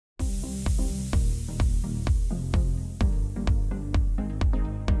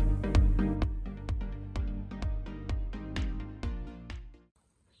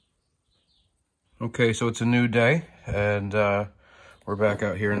Okay, so it's a new day, and we're back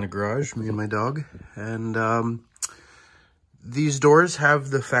out here in the garage, me and my dog. And these doors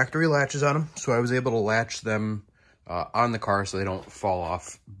have the factory latches on them, so I was able to latch them on the car so they don't fall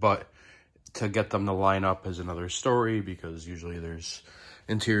off. But to get them to line up is another story, because usually there's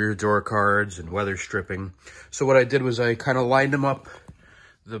interior door cards and weather stripping. So what I did was I kind of lined them up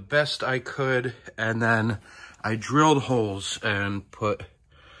the best I could, and then I drilled holes and put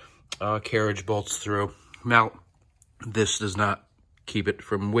carriage bolts through. Now, this does not keep it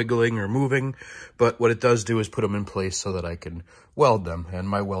from wiggling or moving, but what it does do is put them in place so that I can weld them. And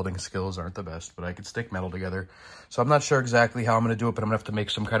my welding skills aren't the best, but I can stick metal together. So I'm not sure exactly how I'm going to do it, but I'm going to have to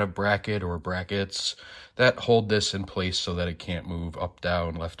make some kind of bracket or brackets that hold this in place so that it can't move up,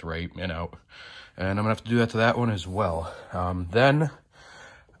 down, left, right, and out. And I'm going to have to do that to that one as well. Then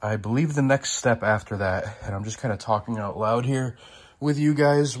I believe the next step after that, and I'm just kind of talking out loud here with you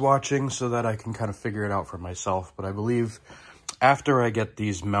guys watching so that I can kind of figure it out for myself. But I believe after I get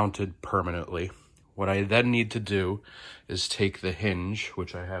these mounted permanently, what I then need to do is take the hinge,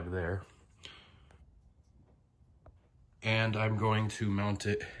 which I have there, and I'm going to mount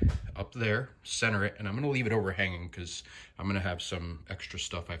it up there, center it, and I'm going to leave it overhanging because I'm going to have some extra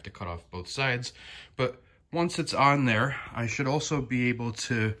stuff I have to cut off both sides. But once it's on there, I should also be able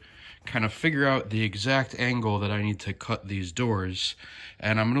to kind of figure out the exact angle that I need to cut these doors.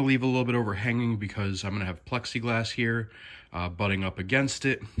 And I'm going to leave a little bit overhanging because I'm going to have plexiglass here butting up against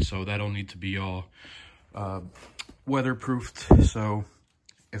it. So that'll need to be all weatherproofed. So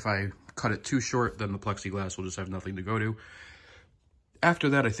if I cut it too short, then the plexiglass will just have nothing to go to. After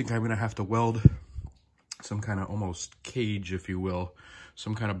that, I think I'm going to have to weld some kind of almost cage, if you will,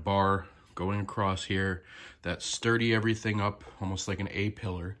 some kind of bar going across here that sturdy everything up, almost like an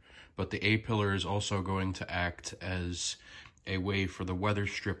A-pillar. But the A-pillar is also going to act as a way for the weather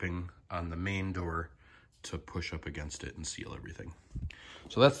stripping on the main door to push up against it and seal everything.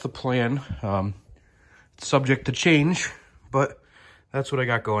 So that's the plan. It's subject to change, but that's what I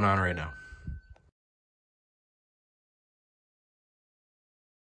got going on right now.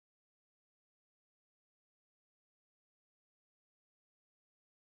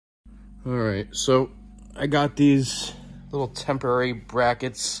 All right, so I got these little temporary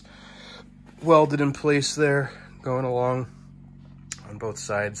brackets welded in place there, going along on both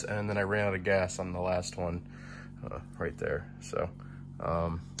sides, and then I ran out of gas on the last one right there. So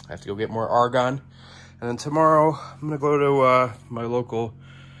I have to go get more argon, and then tomorrow I'm gonna go to my local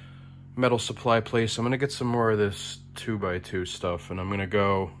metal supply place. I'm gonna get some more of this 2x2 stuff, and I'm gonna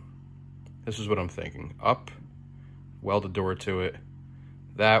go, this is what I'm thinking: up, weld a door to it,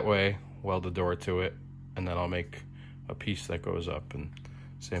 that way, weld the door to it, and then I'll make a piece that goes up. And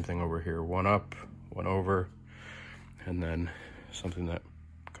same thing over here, one up, one over, and then something that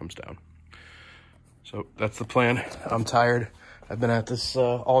comes down. So that's the plan. I'm tired. I've been at this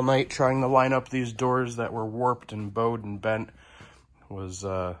all night trying to line up these doors that were warped and bowed and bent. It was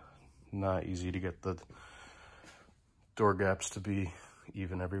not easy to get the door gaps to be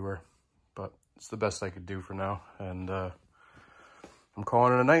even everywhere, but it's the best I could do for now. And I'm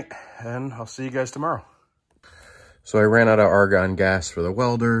calling it a night, and I'll see you guys tomorrow. So I ran out of argon gas for the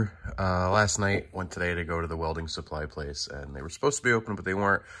welder last night. Went today to go to the welding supply place, and they were supposed to be open, but they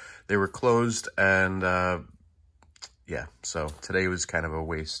weren't. They were closed, and yeah, so today was kind of a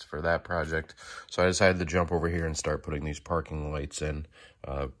waste for that project. So I decided to jump over here and start putting these parking lights in.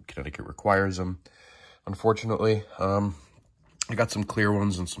 Connecticut requires them, unfortunately. I got some clear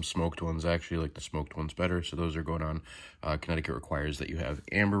ones and some smoked ones. I actually like the smoked ones better, so those are going on. Connecticut requires that you have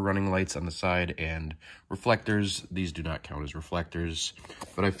amber running lights on the side and reflectors. These do not count as reflectors,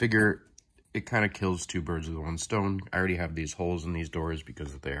 but I figure it kind of kills two birds with one stone. I already have these holes in these doors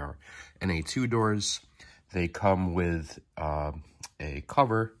because they are NA2 doors. They come with a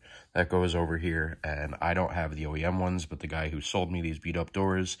cover that goes over here, and I don't have the OEM ones, but the guy who sold me these beat up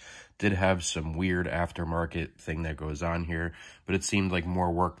doors did have some weird aftermarket thing that goes on here, but it seemed like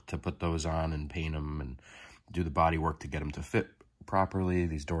more work to put those on and paint them and do the body work to get them to fit properly.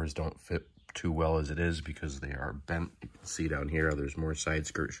 These doors don't fit too well as it is because they are bent. You can see down here, there's more side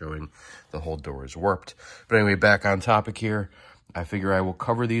skirt showing. The whole door is warped. But anyway, back on topic here. I figure I will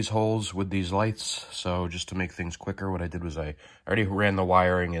cover these holes with these lights. So just to make things quicker, what I did was I already ran the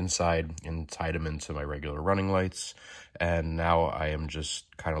wiring inside and tied them into my regular running lights. And now I am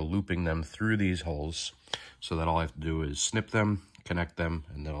just kind of looping them through these holes so that all I have to do is snip them, connect them,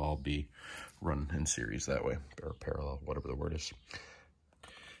 and they'll all be run in series that way, or parallel, whatever the word is.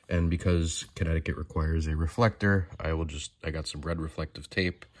 And because Connecticut requires a reflector, I got some red reflective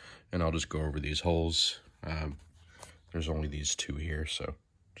tape, and I'll just go over these holes. There's only these two here, so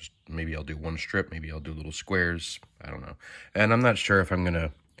Just maybe I'll do one strip, maybe I'll do little squares, I don't know. And I'm not sure if I'm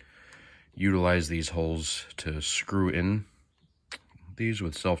gonna utilize these holes to screw in these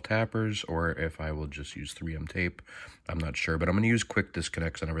with self-tappers or if I will just use 3M tape. I'm not sure, but I'm gonna use quick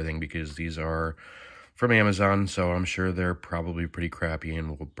disconnects and everything because these are from Amazon, so I'm sure they're probably pretty crappy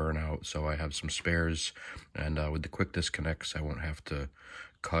and will burn out. So I have some spares, and with the quick disconnects, I won't have to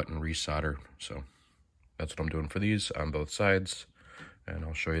cut and resolder. So that's what I'm doing for these on both sides, and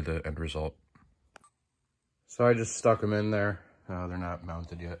I'll show you the end result. So I just stuck them in there. They're not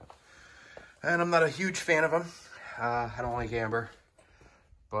mounted yet. And I'm not a huge fan of them. I don't like amber,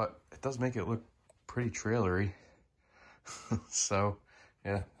 but it does make it look pretty trailery. So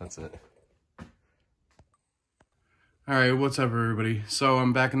yeah, that's it. All right, what's up everybody? So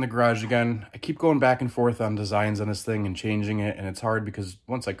I'm back in the garage again. I keep going back and forth on designs on this thing and changing it, and it's hard because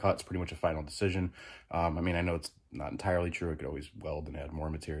once I cut, it's pretty much a final decision. I mean, I know it's not entirely true. I could always weld and add more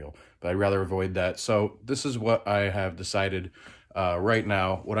material, but I'd rather avoid that. So this is what I have decided right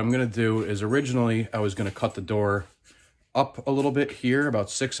now. What I'm gonna do is originally I was gonna cut the door up a little bit here, about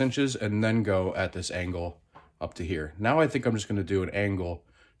 6 inches, and then go at this angle up to here. Now I think I'm just gonna do an angle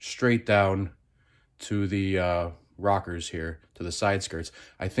straight down to the rockers here, to the side skirts.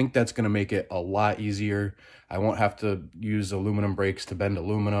 I think that's going to make it a lot easier. I won't have to use aluminum brakes to bend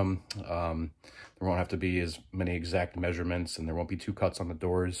aluminum. There won't have to be as many exact measurements, and there won't be 2 cuts on the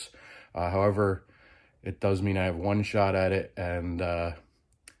doors. However, it does mean I have 1 shot at it, and I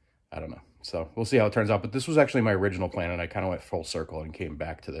don't know. So we'll see how it turns out. But this was actually my original plan, and I kind of went full circle and came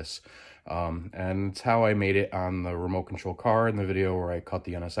back to this. And it's how I made it on the remote control car in the video where I cut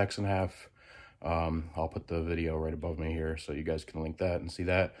the NSX in half. I'll put the video right above me here so you guys can link that and see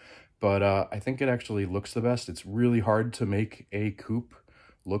that. But I think it actually looks the best. It's really hard to make a coupe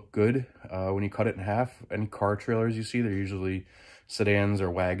look good when you cut it in half. Any car trailers you see, they're usually sedans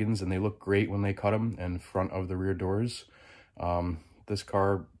or wagons, and they look great when they cut them in front of the rear doors. This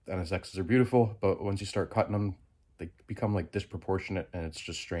car, NSXs are beautiful, but once you start cutting them, they become like disproportionate, and it's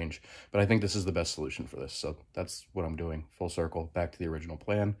just strange. But I think this is the best solution for this. So that's what I'm doing, full circle, back to the original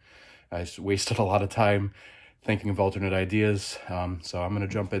plan. I wasted a lot of time thinking of alternate ideas, so I'm going to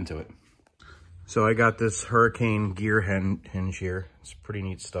jump into it. So I got this Hurricane gear hinge here. It's pretty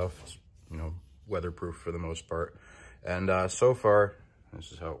neat stuff. It's, you know, weatherproof for the most part. And so far,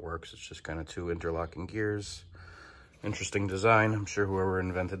 this is how it works. It's just kind of 2 interlocking gears. Interesting design. I'm sure whoever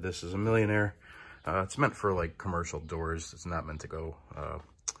invented this is a millionaire. It's meant for like commercial doors. It's not meant to go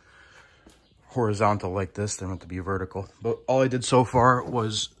horizontal like this. They're meant to be vertical. But all I did so far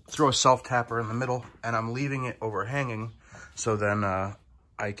was throw a self-tapper in the middle, and I'm leaving it overhanging so then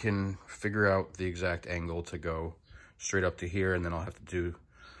I can figure out the exact angle to go straight up to here, and then I'll have to do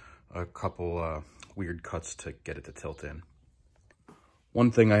a couple weird cuts to get it to tilt in. One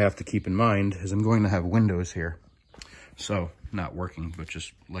thing I have to keep in mind is I'm going to have windows here. So not working, but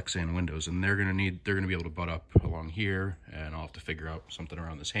just Lexan windows, and they're gonna be able to butt up along here, and I'll have to figure out something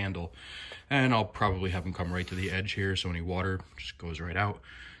around this handle, and I'll probably have them come right to the edge here, so any water just goes right out.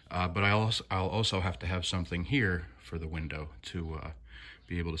 But I'll also have to have something here for the window to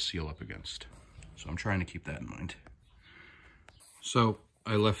be able to seal up against. So I'm trying to keep that in mind. So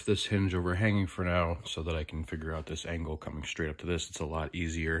I left this hinge overhanging for now so that I can figure out this angle coming straight up to this. It's a lot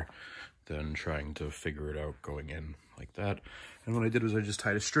easier than trying to figure it out going in like that. And what I did was I just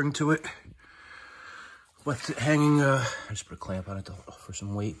tied a string to it, left it hanging. I just put a clamp on it for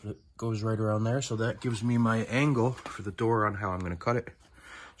some weight, but it goes right around there. So that gives me my angle for the door on how I'm going to cut it.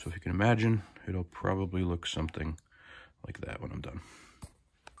 So if you can imagine, it'll probably look something like that when I'm done.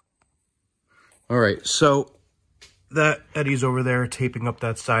 All right, so that Eddie's over there taping up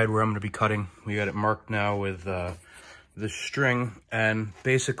that side where I'm going to be cutting. We got it marked now with this string, and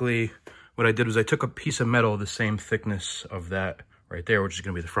basically what I did was I took a piece of metal the same thickness of that right there, which is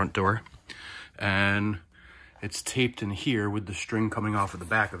going to be the front door, and it's taped in here with the string coming off of the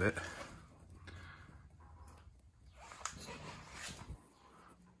back of it.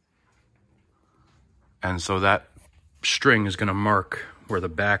 And so that string is going to mark where the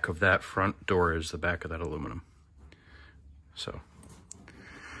back of that front door is, the back of that aluminum. So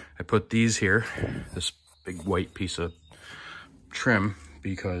I put these here, this big white piece of trim,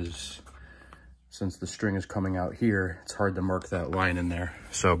 because since the string is coming out here, it's hard to mark that line in there.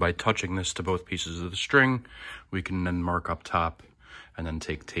 So by touching this to both pieces of the string, we can then mark up top and then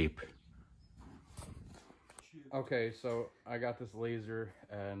take tape. Okay, so I got this laser,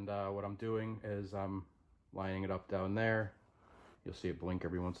 and what I'm doing is I'm lining it up down there. You'll see it blink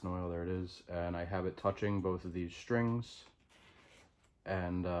every once in a while. There it is. And I have it touching both of these strings,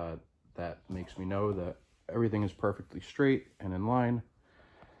 and that makes me know that everything is perfectly straight and in line.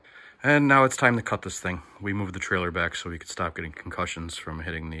 And now it's time to cut this thing. We moved the trailer back so we could stop getting concussions from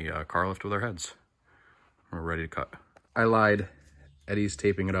hitting the car lift with our heads. We're ready to cut. I lied. Eddie's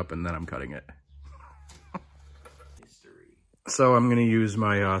taping it up and then I'm cutting it. So I'm gonna use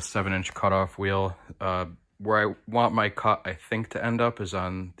my 7-inch cutoff wheel. Where I want my cut, I think, to end up is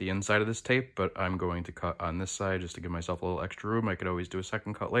on the inside of this tape, but I'm going to cut on this side just to give myself a little extra room. I could always do a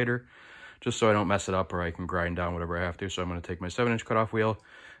second cut later, just so I don't mess it up, or I can grind down whatever I have to. So I'm gonna take my 7-inch cutoff wheel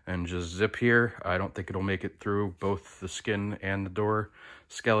and just zip here. I don't think it'll make it through both the skin and the door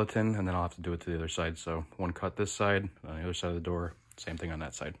skeleton, and then I'll have to do it to the other side. So one cut this side, on the other side of the door, same thing on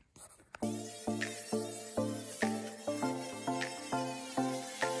that side.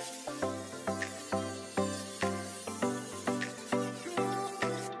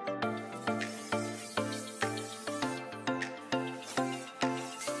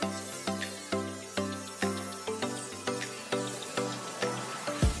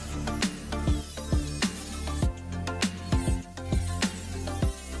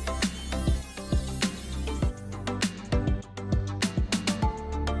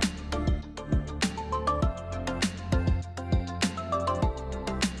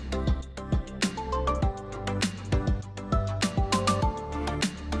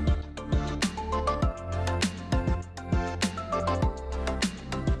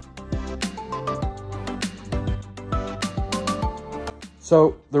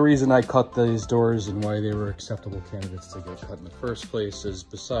 So the reason I cut these doors and why they were acceptable candidates to get cut in the first place is,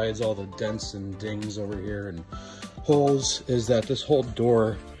 besides all the dents and dings over here and holes, is that this whole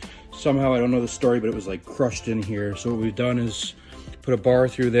door, somehow, I don't know the story, but it was like crushed in here. So what we've done is put a bar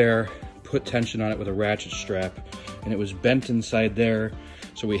through there, put tension on it with a ratchet strap, and it was bent inside there.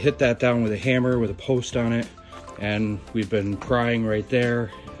 So we hit that down with a hammer with a post on it, and we've been prying right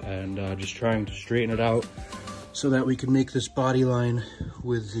there and just trying to straighten it out, so that we can make this body line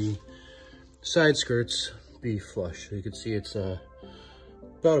with the side skirts be flush. So you can see it's about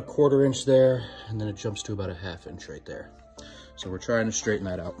a 1/4 inch there, and then it jumps to about a 1/2 inch right there. So we're trying to straighten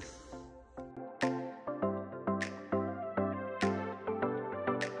that out.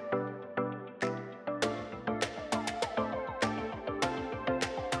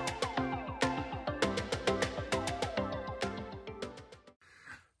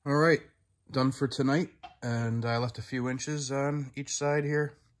 All right, done for tonight. And I left a few inches on each side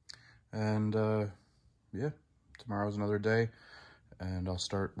here. And yeah, tomorrow's another day. And I'll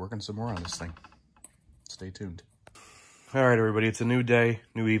start working some more on this thing. Stay tuned. All right, everybody, it's a new day,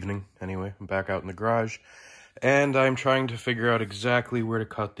 new evening. Anyway, I'm back out in the garage. And I'm trying to figure out exactly where to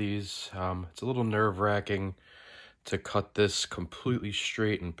cut these. It's a little nerve-wracking to cut this completely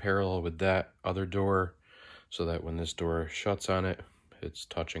straight and parallel with that other door, so that when this door shuts on it, it's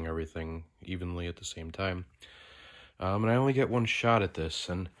touching everything evenly at the same time. And I only get one shot at this,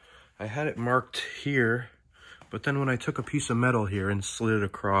 and I had it marked here, but then when I took a piece of metal here and slid it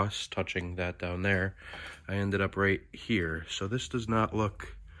across, touching that down there, I ended up right here. So this does not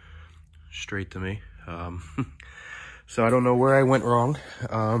look straight to me. So I don't know where I went wrong.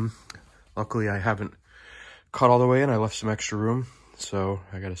 Luckily I haven't cut all the way in. I left some extra room, so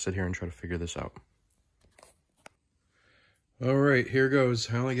I gotta sit here and try to figure this out. All right, here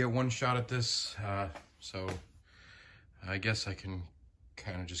goes. I only get one shot at this, so I guess I can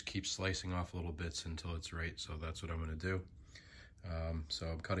kind of just keep slicing off little bits until it's right, so that's what I'm going to do. So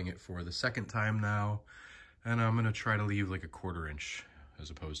I'm cutting it for the second time now, and I'm going to try to leave like a 1/4 inch as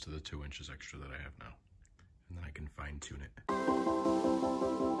opposed to the 2 inches extra that I have now, and then I can fine-tune it.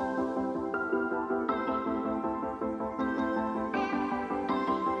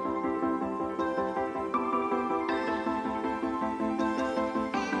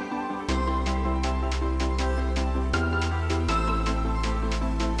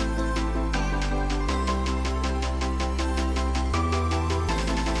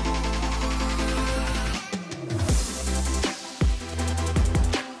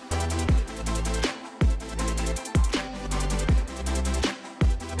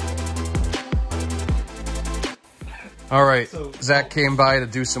 All right, Zach came by to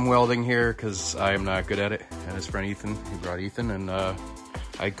do some welding here because I am not good at it. And his friend Ethan, he brought Ethan, and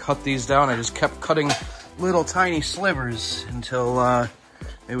I cut these down. I just kept cutting little tiny slivers until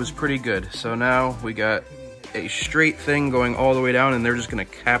it was pretty good. So now we got a straight thing going all the way down, and they're just gonna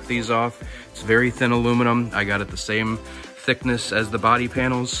cap these off. It's very thin aluminum. I got it the same thickness as the body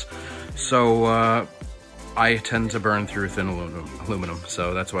panels. So I tend to burn through thin aluminum,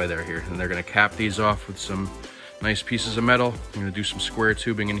 so that's why they're here. And they're gonna cap these off with some nice pieces of metal. I'm gonna do some square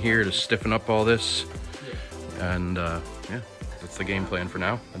tubing in here to stiffen up all this. And yeah, that's the game plan for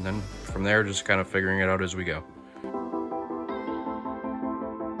now. And then from there, just kind of figuring it out as we go.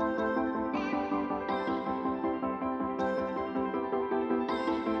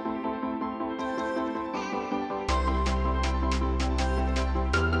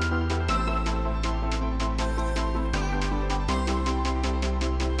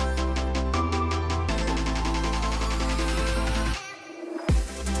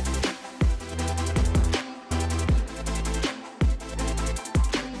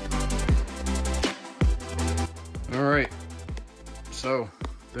 So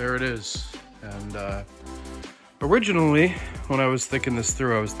there it is. And originally, when I was thinking this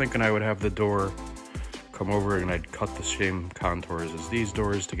through, I was thinking I would have the door come over and I'd cut the same contours as these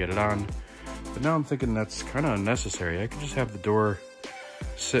doors to get it on. But now I'm thinking that's kind of unnecessary. I could just have the door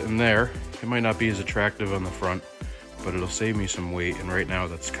sitting there. It might not be as attractive on the front, but it'll save me some weight. And right now,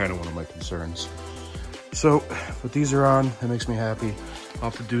 that's kind of one of my concerns. So, but these are on, that makes me happy.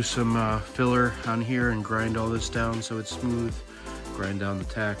 I'll have to do some filler on here and grind all this down so it's smooth. Grind down the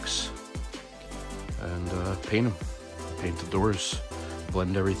tacks and paint them. Paint the doors,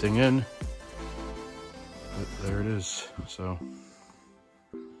 blend everything in. But there it is. So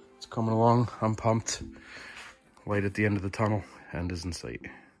it's coming along. I'm pumped. Light at the end of the tunnel. End is in sight.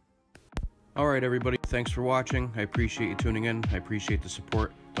 All right, everybody. Thanks for watching. I appreciate you tuning in. I appreciate the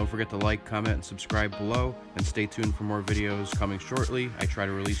support. Don't forget to like, comment, and subscribe below. And stay tuned for more videos coming shortly. I try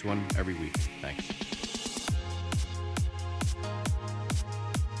to release one every week. Thanks.